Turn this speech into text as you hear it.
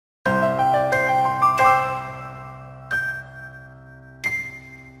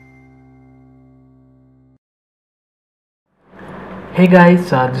Hey guys,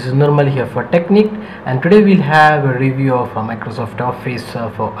 this is Normal here for Technique, and today we'll have a review of Microsoft Office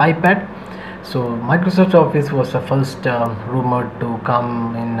for iPad. So Microsoft Office was the first rumored to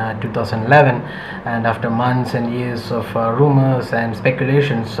come in 2011, and after months and years of rumors and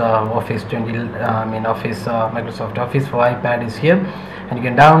speculations, Microsoft Office for iPad is here, and you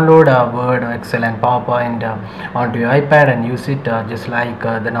can download Word, Excel, and PowerPoint onto your iPad and use it just like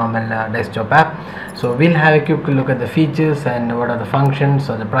the normal desktop app. So we'll have a quick look at the features and what are the functions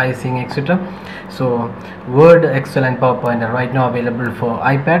or the pricing, etc. So Word, Excel, and PowerPoint are right now available for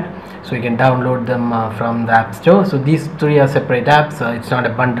iPad, so you can download them from the App Store. So these three are separate apps. It's not a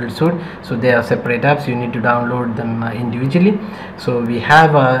bundled suite, so they are separate apps. You need to download them individually. So we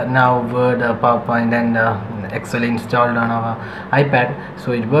have now Word, PowerPoint, and Excel installed on our iPad,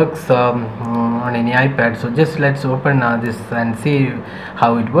 so it works on any iPad. So just let's open this and see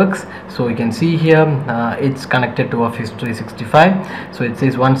how it works. So you can see here it's connected to Office 365. So it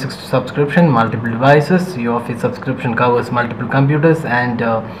says 160 subscription, multiple devices. Your Office subscription covers multiple computers and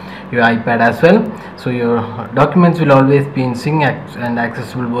your iPad as well. So your documents will always be in sync and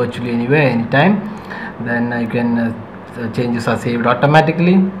accessible virtually anywhere, anytime. Then you can changes are saved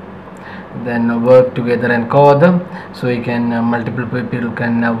automatically. Then work together and co-author, so you can multiple people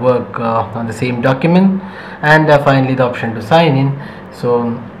can work on the same document. And finally the option to sign in. So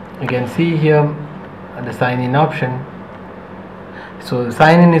you can see here the sign in option. So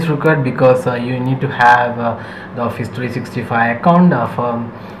sign in is required because you need to have the Office 365 account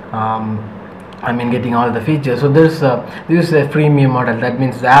getting all the features. So this is a freemium model. That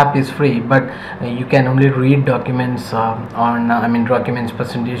means the app is free, but you can only read documents documents,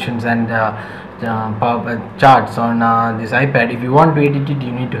 presentations, and charts on this iPad. If you want to edit it,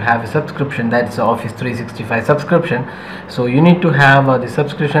 you need to have a subscription. That's Office 365 subscription. So you need to have the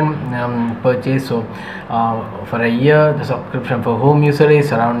subscription purchase. So for a year, the subscription for home user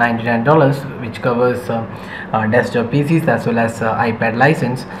is around $99, which covers desktop PCs as well as iPad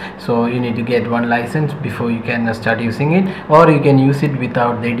license. So you need to get one license before you can start using it, or you can use it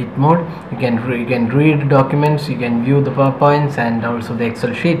without the edit mode. You can read documents, you can view the PowerPoints and also the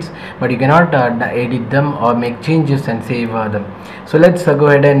Excel sheets, but you cannot edit them or make changes and save them. So let's go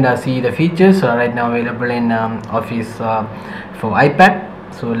ahead and see the features right now available in Office for iPad.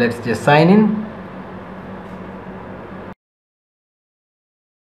 So let's just sign in.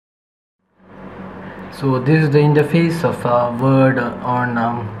 So this is the interface of Word on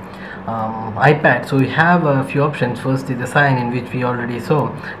iPad. So we have a few options. First is the sign in, which we already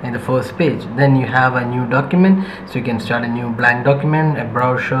saw in the first page. Then you have a new document, so you can start a new blank document, a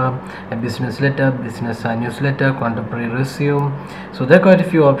brochure, a business letter, business newsletter, contemporary resume. So there are quite a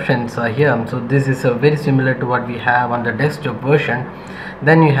few options here. So this is very similar to what we have on the desktop version.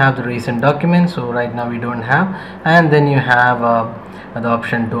 Then you have the recent documents, so right now we don't have. And then you have the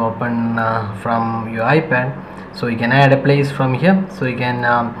option to open from your iPad. So you can add a place from here. So you can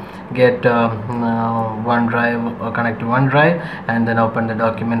get OneDrive or connect to OneDrive and then open the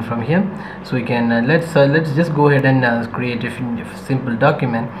document from here. So you can let's just go ahead and create a simple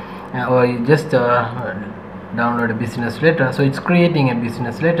document, or you just download a business letter. So it's creating a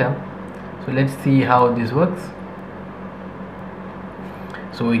business letter. So let's see how this works.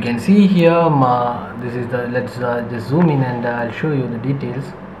 So we can see here this is the, let's just zoom in and I'll show you the details.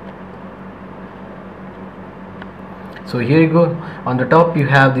 So here you go. On the top you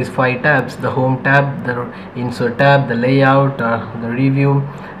have these 5 tabs: the home tab, the insert tab, the layout, the review,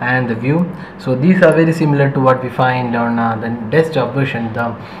 and the view. So these are very similar to what we find on the desktop version,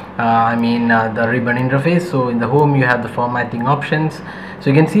 the ribbon interface. So in the home you have the formatting options. So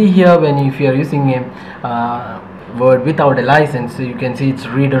you can see here, if you are using a Word without a license, so you can see it's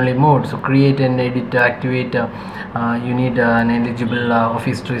read-only mode. So create and edit, activate, you need an eligible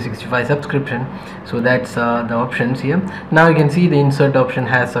Office 365 subscription. So that's the options here. Now you can see the insert option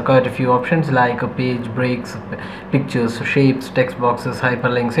has quite a few options, like page breaks, pictures, shapes, text boxes,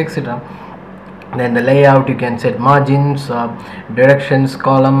 hyperlinks, etc. Then the layout, you can set margins, directions,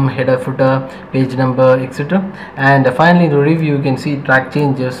 column, header, footer, page number, etc. And finally the review, you can see track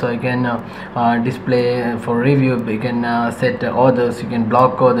changes. So you can display for review, you can set orders, you can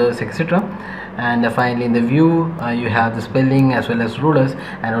block orders, etc. And finally in the view you have the spelling as well as rulers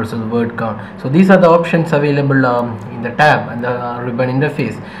and also the word count. So these are the options available in the tab and the ribbon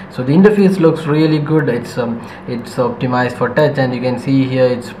interface. So the interface looks really good. It's optimized for touch, and you can see here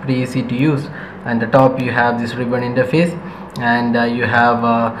it's pretty easy to use. And the top you have this ribbon interface, and you have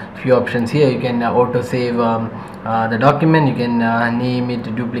a few options here. You can auto save the document, you can name it,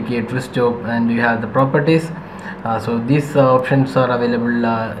 duplicate, restore, and you have the properties. So these options are available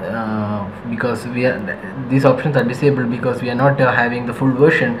because these options are disabled because we are not having the full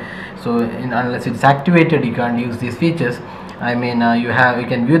version. So unless it's activated, you can't use these features. I mean, you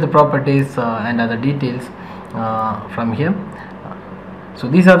can view the properties and other details from here. So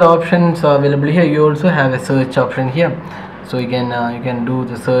these are the options available here. You also have a search option here, so you can do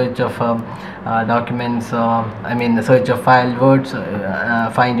the search of documents, I mean the search of file words,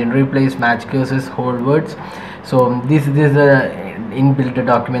 find and replace, match curses, hold words. So this is a inbuilt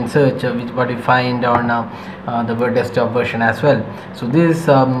document search, which what you find on the Word desktop version as well. So this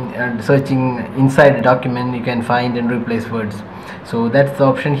searching inside a document, you can find and replace words. So that's the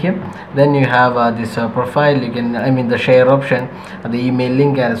option here. Then you have this profile, you can, I mean the share option, the email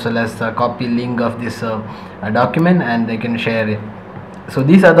link as well as the copy link of this document, and they can share it. So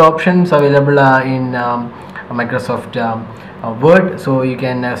these are the options available in Microsoft Word. So you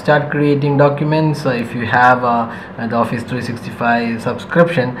can start creating documents if you have the Office 365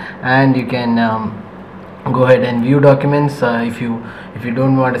 subscription, and you can go ahead and view documents. If you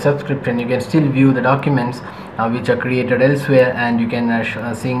don't want a subscription, you can still view the documents which are created elsewhere, and you can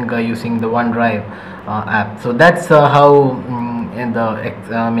sync using the OneDrive app. So that's how in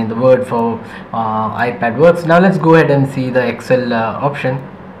the Word for iPad works. Now let's go ahead and see the Excel option.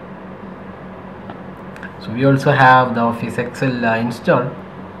 So we also have the Office Excel installed.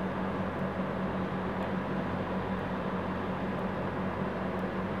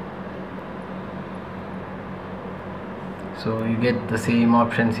 So you get the same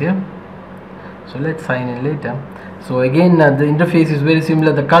options here. So let's sign in later. So again, the interface is very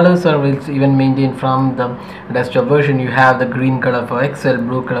similar. The colors are even maintained from the desktop version. You have the green color for Excel,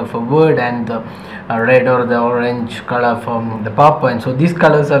 blue color for Word, and the red or the orange color from the PowerPoint. So these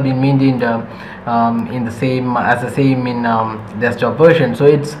colors have been maintained in the same in desktop version. So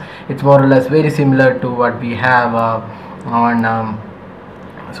it's more or less very similar to what we have on.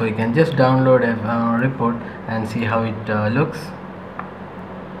 So you can just download a report and see how it looks.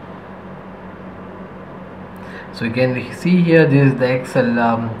 So you can see here, this is the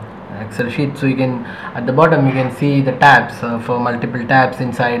Excel sheet. So you can, at the bottom you can see the tabs for multiple tabs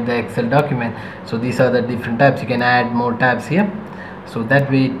inside the Excel document. So these are the different tabs. You can add more tabs here. So that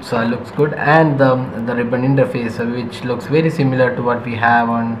way it looks good, and the ribbon interface, which looks very similar to what we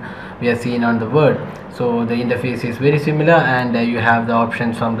are seen on the Word. So the interface is very similar, and you have the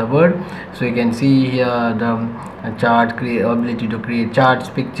options from the Word. So you can see here the ability to create charts,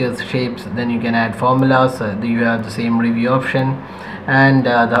 pictures, shapes. Then you can add formulas. You have the same review option, and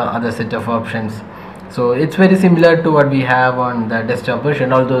the other set of options. So it's very similar to what we have on the desktop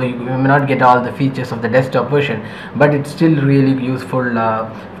version, although you may not get all the features of the desktop version, but it's still really useful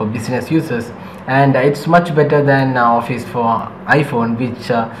for business users, and it's much better than Office for iPhone,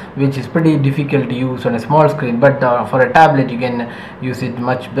 which is pretty difficult to use on a small screen. But for a tablet you can use it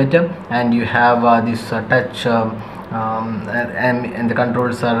much better, and you have this touch and the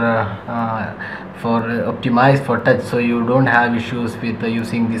controls are optimized for touch, so you don't have issues with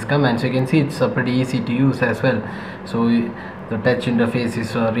using these commands. So you can see it's pretty easy to use as well. So the touch interface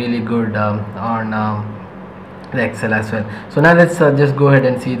is really good on the Excel as well. So now let's just go ahead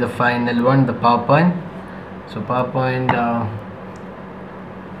and see the final one, the PowerPoint. So PowerPoint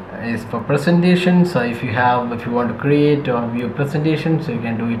is for presentations. So if you want to create or view presentations, so you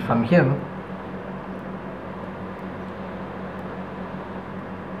can do it from here.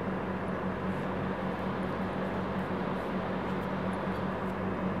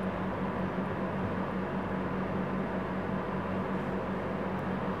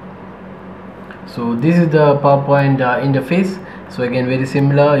 So this is the PowerPoint interface. So again, very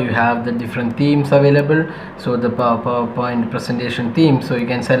similar. You have the different themes available. So the PowerPoint presentation theme, so you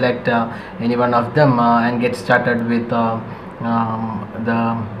can select any one of them and get started with the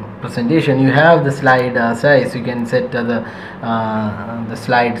presentation. You have the slide size. You can set the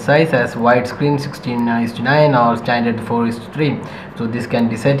slide size as widescreen 16:9 or standard 4:3. So this can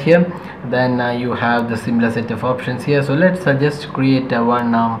be set here. Then you have the similar set of options here. So let's just create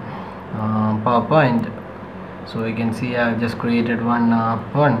one PowerPoint. So you can see I just created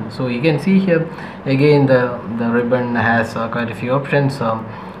one. So you can see here again the ribbon has quite a few options.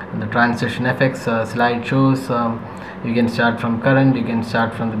 The transition effects, slide shows, you can start from current, you can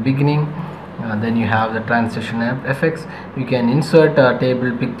start from the beginning. Then you have the transition effects. You can insert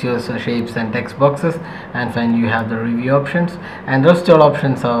table, pictures, shapes and text boxes, and finally you have the review options. And rest all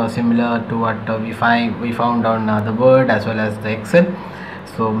options are similar to what we found on the Word as well as the Excel.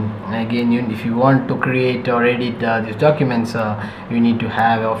 So again, if you want to create or edit these documents, you need to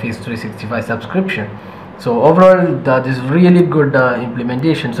have Office 365 subscription. So overall, this is really good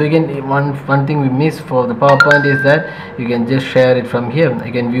implementation. So you can, one thing we miss for the PowerPoint is that you can just share it from here.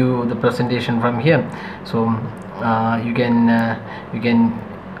 You can view the presentation from here. So you can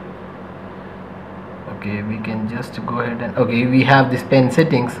okay, we can just go ahead and, okay, we have this pen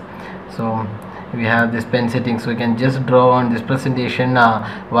settings. So we have this pen settings, so we can just draw on this presentation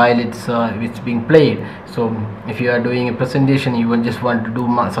while it's being played. So if you are doing a presentation, you will just want to do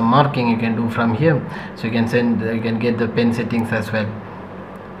some marking, you can do from here. So you can get the pen settings as well.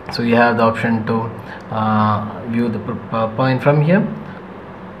 So you have the option to view the PowerPoint from here.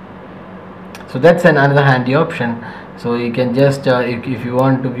 So that's another handy option. So you can just if you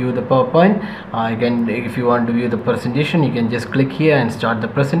want to view the PowerPoint, you can, if you want to view the presentation, you can just click here and start the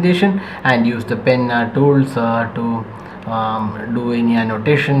presentation and use the pen tools to do any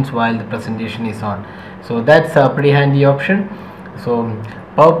annotations while the presentation is on. So that's a pretty handy option. So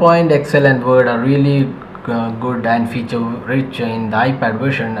PowerPoint, Excel and Word are really good and feature rich in the iPad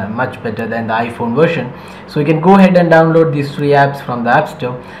version, much better than the iPhone version. So you can go ahead and download these 3 apps from the App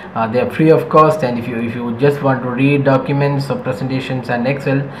Store. They are free of cost, and if you just want to read documents or presentations and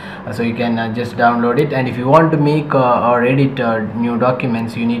Excel, so you can just download it. And if you want to make or edit new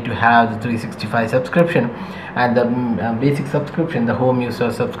documents, you need to have the 365 subscription. And the basic subscription, the home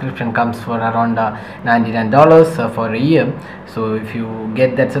user subscription, comes for around $99 for a year. So if you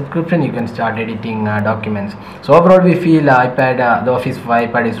get that subscription, you can start editing documents. So overall, we feel iPad, the Office for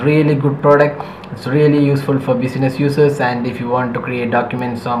iPad is really good product. It's really useful for business users, and if you want to create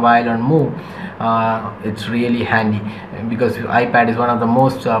documents while on move, it's really handy, because iPad is one of the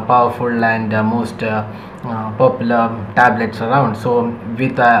most powerful and most popular tablets around. So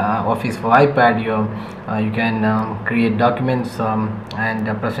with Office for iPad, you can create documents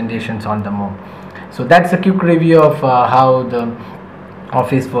and presentations on the move. So that's a quick review of how the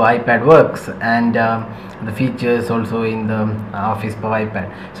Office for iPad works, and the features also in the Office for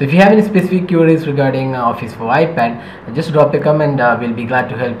iPad. So if you have any specific queries regarding Office for iPad, just drop a comment. We'll be glad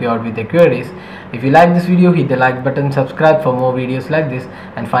to help you out with the queries. If you like this video, hit the like button, subscribe for more videos like this,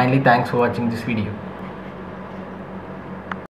 and finally, thanks for watching this video.